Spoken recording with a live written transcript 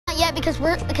yeah, because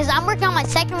I'm working on my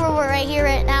second robot right here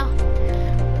right now.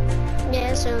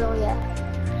 Yeah, so yeah.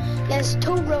 There's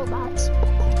 2 robots.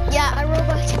 Yeah. My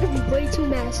robot's gonna be way too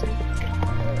massive.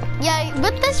 Yeah,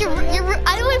 but that's your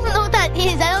I don't even know what that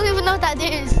is. I don't even know what that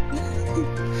is.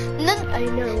 I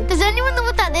know. Does anyone know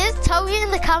what that is? Tell me in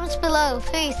the comments below.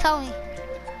 Please tell me.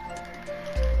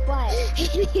 What?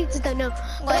 He needs to know.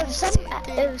 What?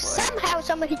 If somehow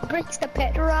somebody breaks the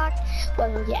bedrock,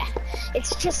 well, yeah,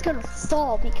 it's just gonna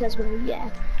fall because, well, yeah,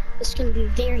 it's gonna be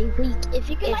very weak. If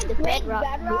you can if like the break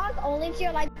bedrock, only if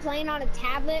you're like playing on a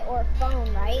tablet or a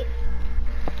phone, right?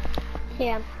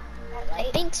 yeah, I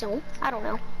think so. I don't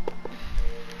know.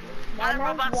 I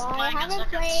haven't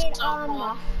played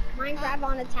Minecraft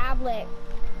on a tablet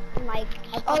in like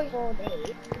a couple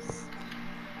days.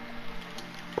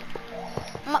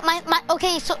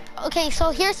 Okay,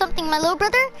 so here's something. My little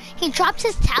brother, he drops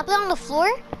his tablet on the floor,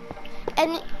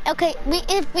 and okay, we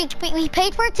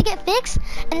paid for it to get fixed,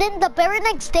 and then the very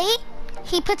next day,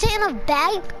 he puts it in a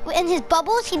bag in his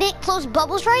bubbles. He didn't close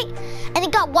bubbles right, and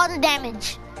it got water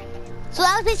damage. So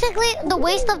that was basically the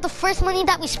waste of the first money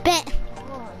that we spent.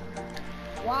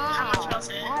 Wow, that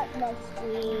must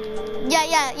be...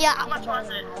 Yeah. How much was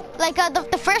it? Like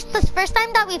the first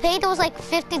time that we paid, it was like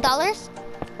 $50.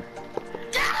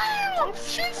 Damn!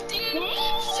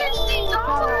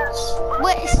 $50?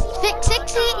 Wait,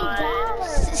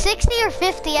 60 or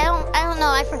 50? I don't know.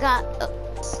 I forgot.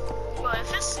 Well,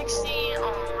 if it's 60,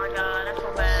 oh my god, I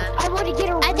feel bad. I want to get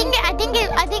a. I think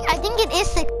it is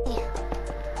 60.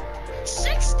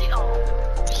 60?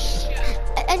 Oh, shoot.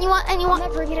 I'm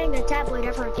never getting a tablet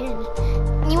ever again.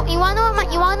 You wanna know what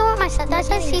my stepdad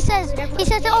says? He says,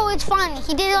 oh, it's fine.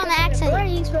 He did it on accident.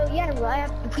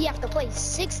 We have to pay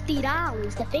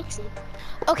 $60 to fix it.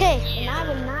 Okay. And I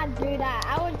would not do that.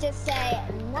 I would just say,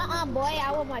 nah, boy,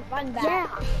 I want my fun back. Yeah.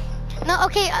 No,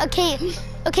 okay.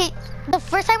 The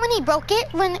first time when he broke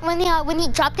it, when he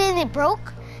dropped it and it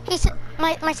broke, he said,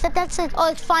 my stepdad said, oh,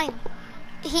 it's fine.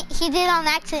 He did it on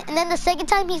accident. And then the second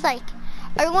time, he's like,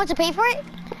 are you going to pay for it?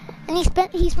 And he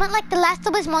spent like the last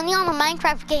of his money on a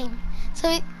Minecraft game.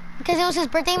 So because it was his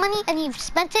birthday money, and he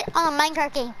spent it on a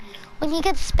Minecraft game when he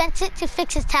could spent it to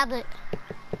fix his tablet.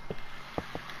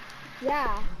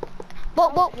 Yeah.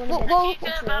 Well, He could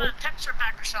have bought a texture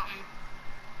pack or something.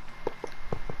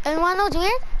 and you wanna know what's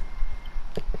weird?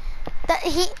 That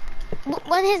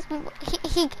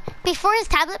before his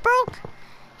tablet broke,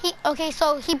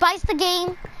 so he buys the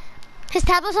game. His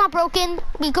tablet's not broken.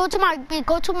 We go to my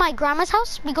grandma's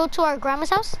house. We go to our grandma's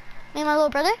house, me and my little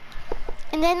brother,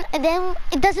 and then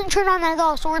it doesn't turn on at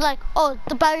all. So we're like, oh,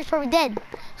 the battery's probably dead.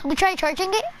 So we try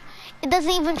charging it. It doesn't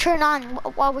even turn on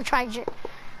while we charge it.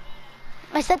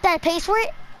 My stepdad pays for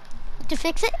it to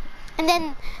fix it, and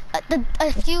then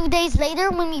a few days later,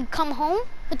 when we come home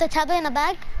with the tablet in a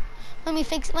bag, when it's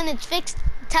fixed, the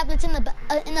tablet's in the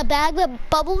bag with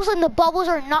bubbles, and the bubbles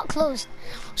are not closed.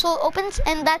 So it opens,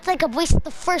 and that's like a waste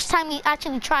the first time we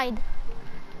actually tried.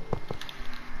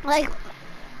 Like,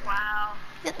 Wow.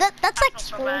 that's like.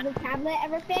 So Was bad. the tablet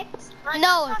ever fixed? Like,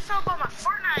 No. That's how I feel about my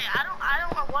Fortnite. I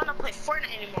don't want to play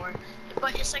Fortnite anymore.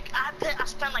 But it's like I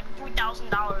spent like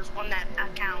 $3,000 on that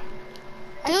account.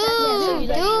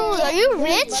 Dude, are you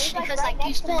rich?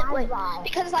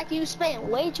 Because you spent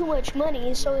way too much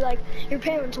money, so like your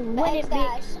parents wouldn't be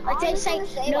like they say,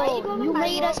 no, you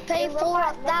made us pay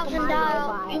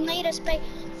 $4,000. You made us pay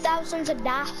thousands of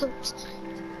dollars.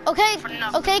 Okay. For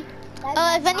nothing. Okay.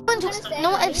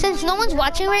 Since no one's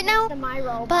watching right now,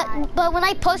 but when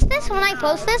I post this, I don't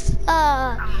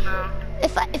know.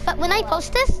 when I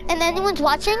post this and anyone's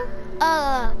watching,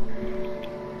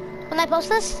 when I post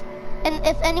this, and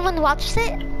if anyone watches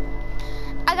it,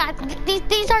 I got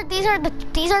these are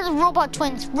the robot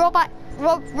twins, robot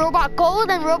gold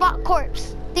and robot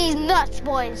corpse. These nuts,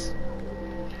 boys.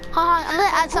 I'm gonna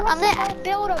add some. I'm gonna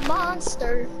build a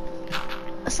monster,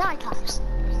 a cyclops,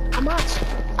 a monster.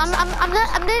 I'm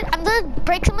gonna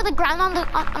break some of the ground I'm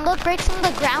gonna break some of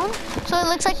the ground so it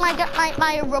looks like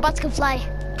my robots can fly.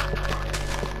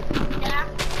 Yeah.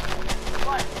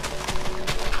 What?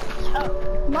 Oh,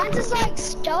 mine's just like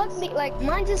stuck.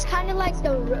 Mine's just kind of like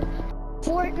the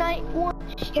Fortnite one.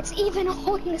 It's even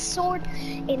holding a sword,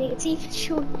 and it's even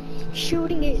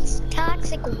shooting its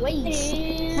toxic waste.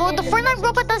 Well, the Fortnite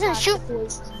robot doesn't shoot.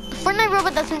 The Fortnite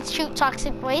robot doesn't shoot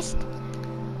toxic waste.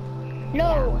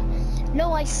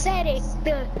 No, I said it.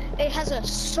 It has a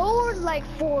sword like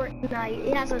Fortnite.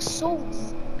 It has a sword.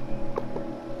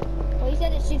 Well, he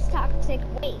said it shoots toxic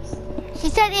waste. He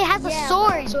said it has a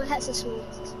sword. So it has a sword.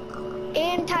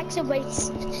 And toxic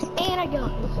waste. And a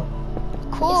gun.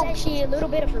 Cool. It's actually a little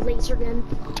bit of a laser gun.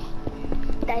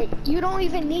 That you don't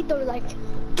even need the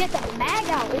get the mag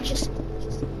out, it just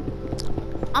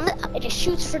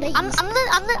shoots for days. I'm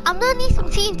gonna need some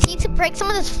TNT to break some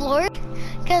of this floor,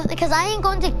 cause I ain't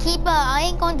going to keep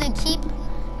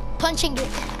punching it.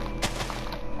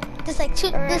 There's like two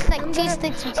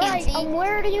sticks of TNT. Alright,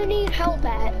 where do you need help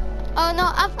at? Oh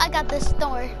no, I got this.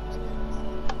 Don't worry.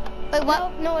 Wait,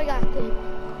 what? No, I got it.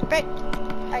 Right.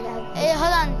 I got it. Hey,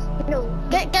 hold on. No.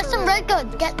 Get some red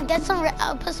good. Get some red.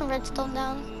 I'll put some redstone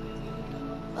down.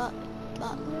 No,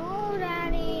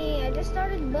 Daddy. I just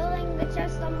started building the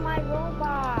chest on my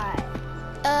robot.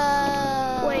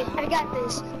 Wait, I got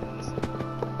this.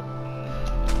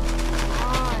 I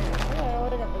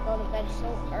always have to go to bed so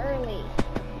early.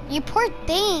 You poor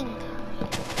thing.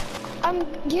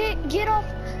 Get off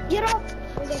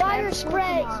fire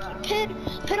spray.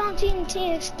 Put on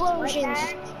TNT explosions.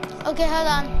 Okay, hold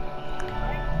on.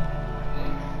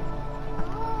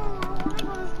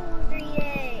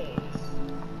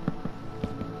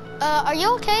 Are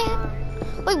you okay?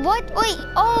 Wait, what? Wait,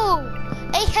 oh.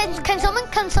 Hey, can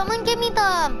someone give me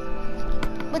the,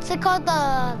 what's it called,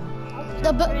 the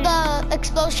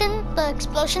explosion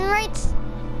rates?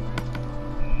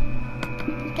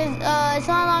 Cause it's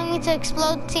not allowing me to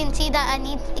explode TNT that I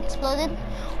need exploded.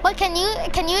 What, can you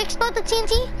explode the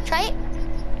TNT? Try it.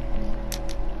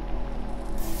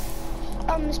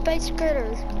 Space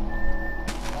critter.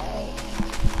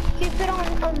 Keep it on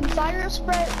fire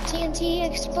spray TNT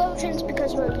explosions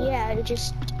because it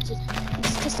just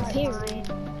disappeared.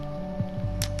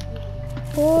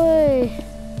 Boy.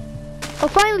 Oh,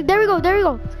 finally, there we go.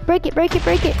 Break it. There you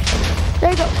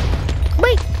go.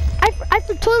 Wait, I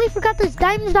totally forgot there's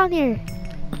diamonds down here.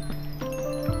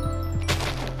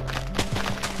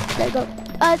 There you go.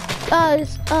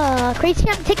 Crazy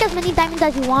Champ, take as many diamonds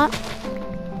as you want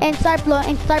and start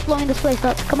blowing this place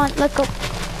up. Come on, let's go.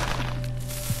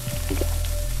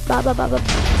 There you go.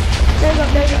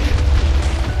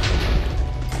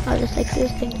 I'll just fix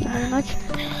this. Thank you very much.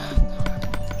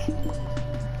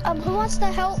 Who wants to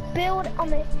help build a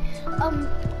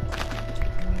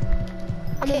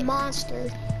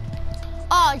monster?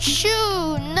 Oh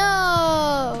shoot,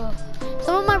 no!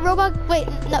 Some of my robot,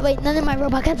 none of my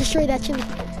robot got destroyed actually.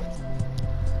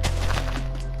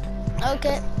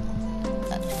 Okay.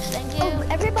 Thank you. Oh,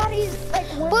 everybody's like,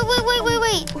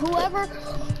 Wait.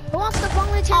 Who wants to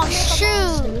volunteer to make a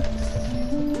monster?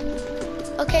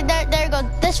 Okay, there you go.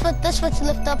 This foot's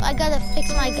lift up. I gotta fix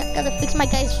my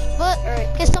guy's foot.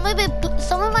 Cause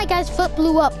some of my guy's foot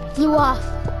blew off.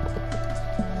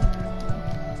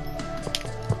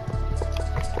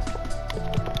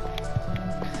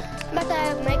 I'm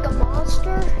about to make a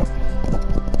monster.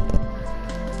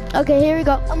 Okay, here we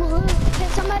go. Can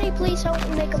somebody please help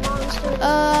me make a monster?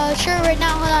 Sure. Right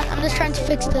now, hold on. I'm just trying to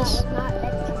fix this.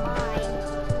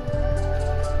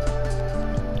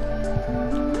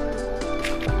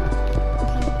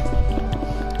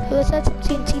 Let's add some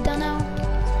TNT down now.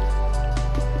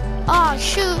 Oh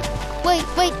shoot! Wait.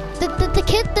 Did the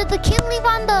kid leave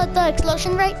on the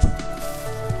explosion rates?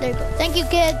 There you go. Thank you,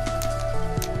 kid.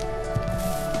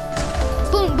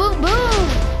 Boom.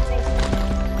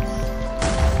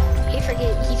 He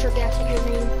forgot your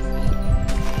name.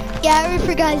 Yeah, I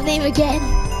forgot his name again.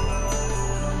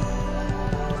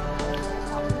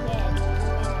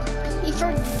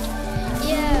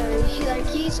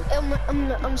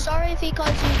 I'm sorry if he calls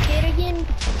you kid again,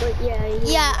 but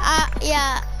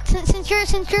Yeah. Since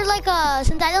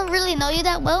I don't really know you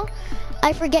that well,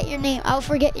 I'll forget your name,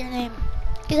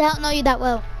 because I don't know you that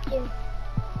well. Yeah.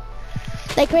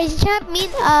 Like Crazy Champ,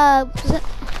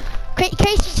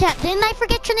 Crazy Champ, didn't I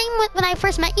forget your name when I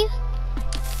first met you?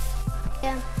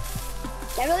 Yeah.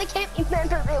 I really can't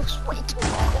remember. It was way too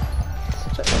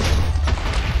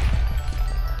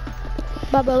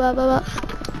long. Blah.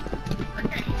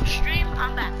 Stream,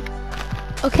 I'm back.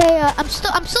 Okay, I'm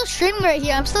still streaming right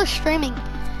here. I'm still streaming.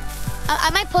 I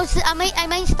might post it. I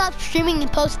might stop streaming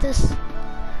and post this.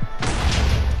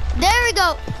 There we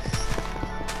go.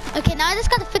 Okay, now I just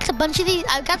gotta fix a bunch of these.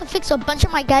 I've got to fix a bunch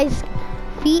of my guys'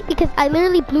 feet because I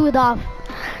literally blew it off.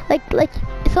 Like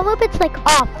some of it's like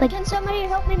off. Like, can somebody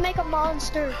help me make a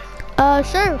monster?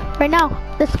 Sure. Right now.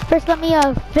 First let me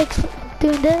fix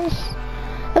doing this.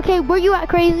 Okay, where you at,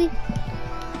 Crazy?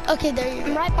 Okay, there you are.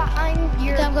 I'm right behind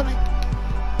you. Okay, I'm coming.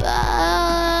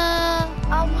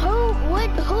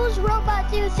 Whose robot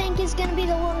do you think is gonna be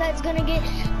the one that's gonna get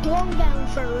blown down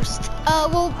first?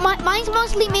 Well, mine's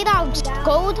mostly made out of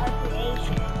gold.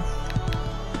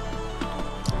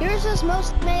 Yours is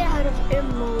mostly made out of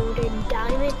emerald and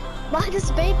diamond. Mine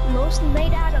is mostly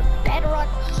made out of bedrock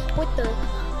with the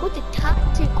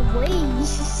toxic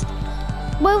waste.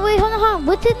 Wait, hold on.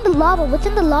 What's in the lava?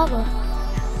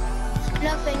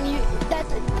 Nothing.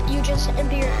 You just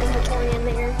empty your inventory in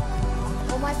there.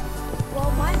 The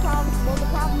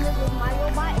problem is with my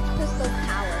robot, it's crystal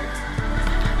powered.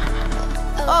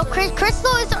 Oh,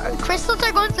 crystals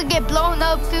are going to get blown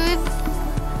up, dude.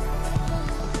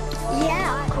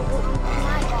 Yeah. Oh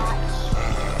my gosh.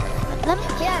 Let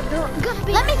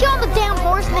me get on the damn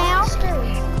horse now.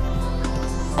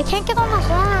 I can't get on the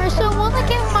horse. I want to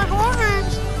get on my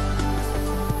horse.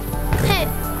 Hey,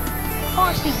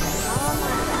 horsey.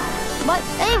 Oh What?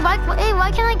 Hey,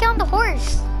 why can't I get on the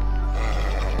horse?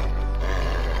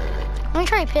 Let me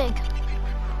try a pig.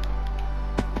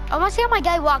 I want to see how my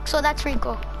guy walks, so that's pretty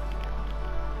cool.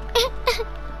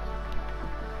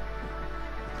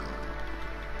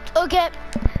 Okay.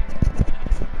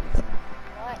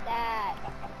 What that?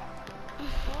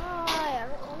 Why? I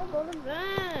don't want to go to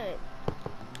bed.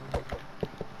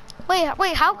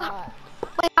 Wait, how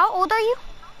old are you?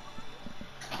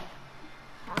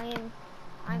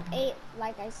 I'm 8,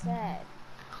 like I said.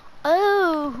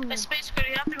 Oh. Miss Space, could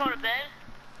you have to go to bed?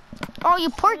 Oh, you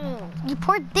poor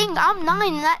thing. I'm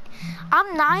 9.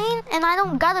 I'm 9, and I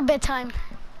don't got a bedtime.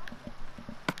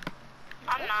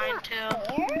 I'm 9 too,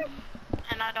 Fair?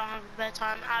 and I don't have a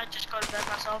bedtime. I just go to bed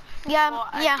myself. Yeah, Well,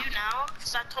 I yeah. do now,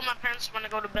 because I told my parents when I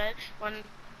go to bed, when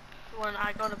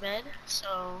I go to bed,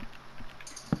 so.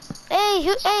 Hey,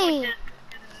 we hey, can-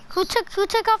 who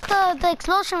took off the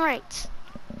explosion rates?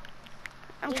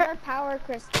 I'm These trying. are power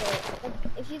crystals.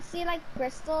 If you see like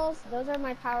crystals, those are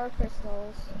my power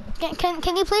crystals.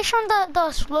 Can you please turn the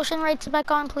explosion rates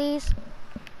back on, please?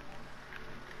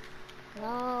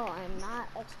 No, I'm not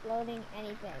exploding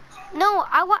anything. No,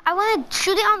 I want to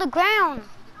shoot it on the ground.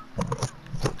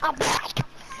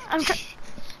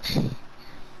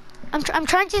 I'm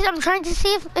trying to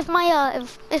see if my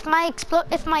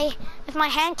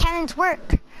hand cannons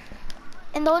work.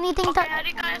 And the only thing Okay, that how do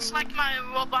you guys like my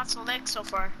robot's legs so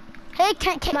far? hey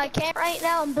can I can't right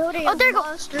now. I'm building Oh, a there you go.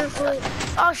 monster foot.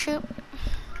 oh shoot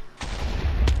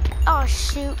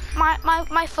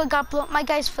my foot got blown, my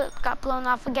guy's foot got blown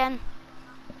off again.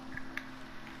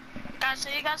 Guys, so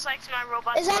you guys liked my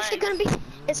robot's It's actually legs? gonna be.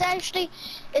 It's actually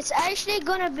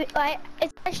gonna be.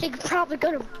 It's actually probably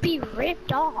gonna be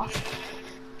ripped off.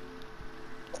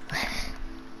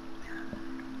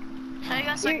 How you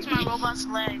guys liked my robot's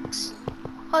legs?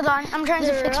 Hold on, I'm trying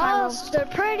to fix my rope. They're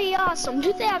pretty awesome.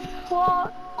 Do they have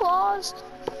claws?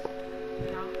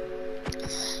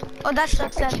 Oh, that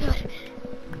sucks then.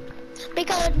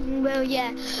 Because, well,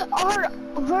 yeah.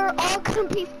 We're all gonna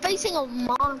be facing a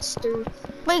monster.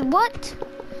 Wait, what?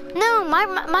 No,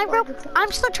 my rope.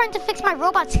 I'm still trying to fix my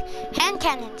robot's hand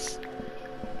cannons.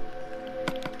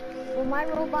 Well, my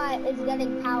robot is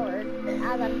getting powered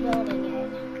as I'm building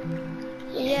it.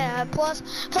 Yeah. Plus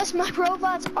my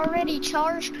robot's already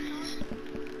charged.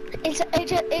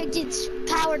 It's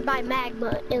powered by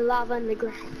magma and lava in the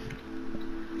ground.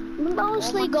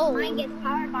 Mostly gold. Mine gets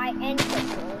powered by end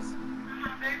crystals.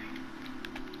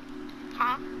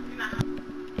 Huh?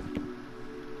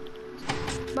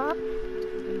 Bob?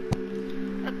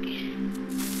 Okay.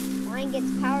 Mine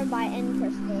gets powered by end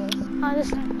crystals. Oh,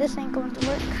 this ain't going to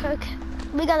work. Okay,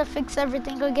 we gotta fix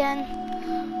everything again.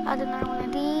 Add another one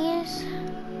of these.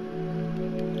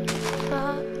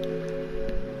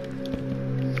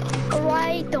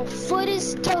 Alright, the foot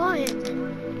is done.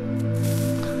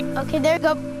 Okay, there you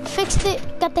go. Fixed it.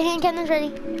 Got the hand cannons ready.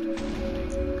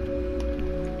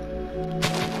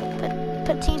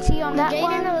 Put TNT on that Jaden,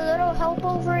 one. a little help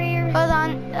over here. Hold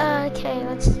on. Okay,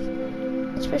 let's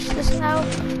push this out.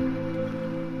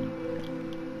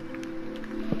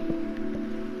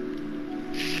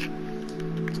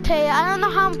 Okay, I don't know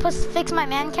how I'm supposed to fix my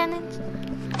man cannons.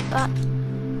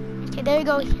 Okay, there you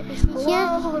go.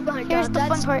 Oh my here's god, the fun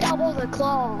that's part. double the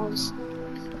claws.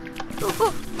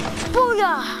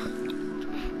 Booyah!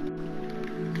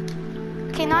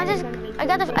 Okay, now I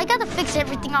gotta fix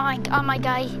everything on my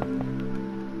guy.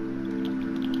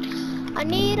 I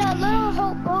need a little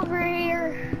help over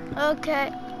here. Okay.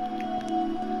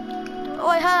 Wait,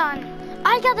 hold on.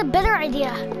 I got a better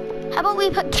idea. How about we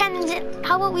put cannons in?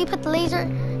 How about we put laser?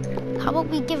 How about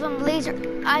we give him laser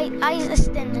eyes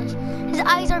extenders? His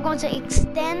eyes are going to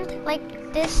extend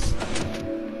like this.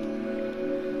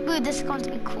 Ooh, this is going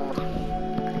to be cool.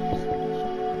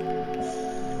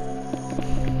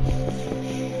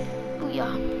 Ooh,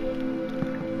 yeah.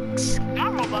 My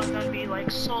robot's gonna be like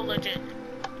so legit.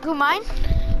 Who, mine?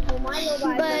 Well, my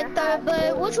robot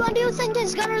But which one do you think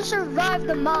is gonna survive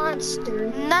the monster?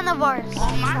 None of ours.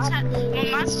 Mine's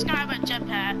just gonna have a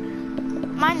jetpack.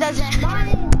 Mine doesn't.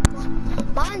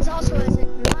 Mine's also has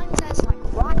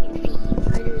like rocket feet.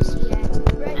 I do see that.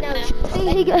 Right now,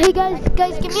 Hey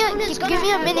guys, give me a minute. Give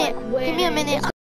me a minute.